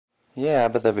Yeah, I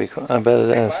bet that'd be cool. I bet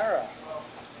it is.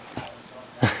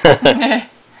 Myra.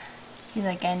 She's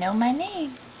like, I know my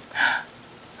name.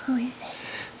 Who is it?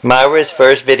 Myra's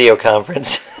first video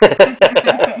conference.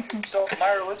 So,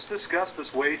 Myra, let's discuss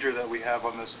this wager that we have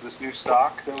on this new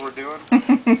stock that we're doing.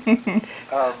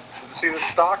 See, the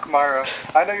stock, Myra,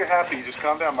 I know you're happy. Just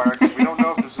calm down, Myra, because we don't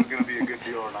know if this is going to be a good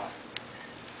deal or not.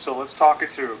 So let's talk it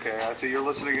through, okay? I see you're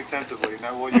listening attentively.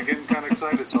 Now, well, you're getting kind of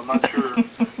excited, so I'm not sure.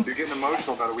 You're getting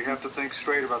emotional about it. We have to think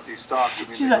straight about these stocks. I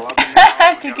mean, She's they like, go up and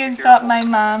down. to consult my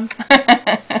mom.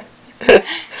 I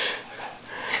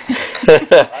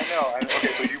know. Okay,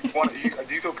 so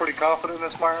do you feel pretty confident in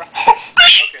this, Myra?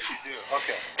 Okay, you do.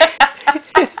 Okay.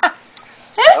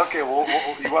 Okay. Well,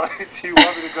 do you want me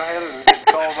to go ahead and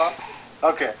call him up?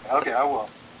 Okay. Okay, I will.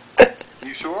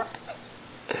 You sure?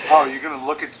 Oh, you're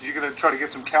gonna try to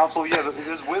get some counsel? Yeah,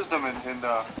 there's wisdom in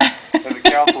the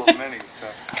counsel of many. So.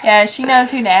 Yeah, she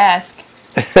knows who to ask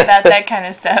about that kind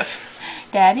of stuff.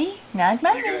 Daddy, not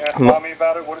mommy. You gonna ask mommy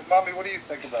about it? Mommy, what do you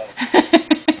think about it?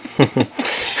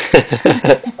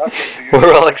 Okay, so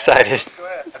We're all excited. Go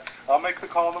ahead. I'll make the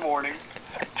call in the morning.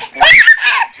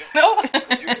 No.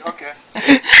 Okay.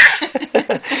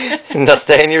 Now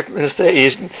stay in your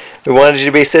we wanted you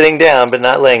to be sitting down, but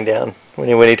not laying down when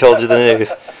he told you the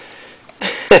news.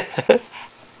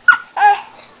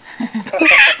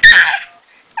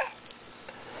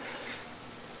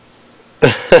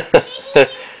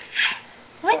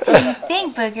 What do you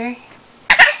think, Booger?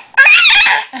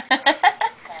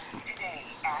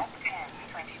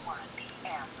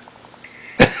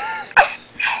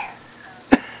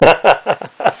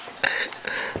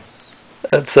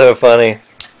 That's so funny.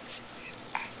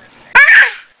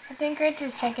 I think Rich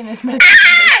is checking his messages.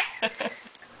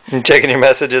 You checking your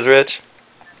messages, Rich?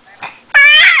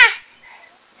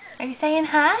 Are you saying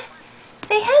hi?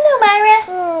 Say hello,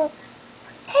 Myra.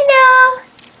 Hello.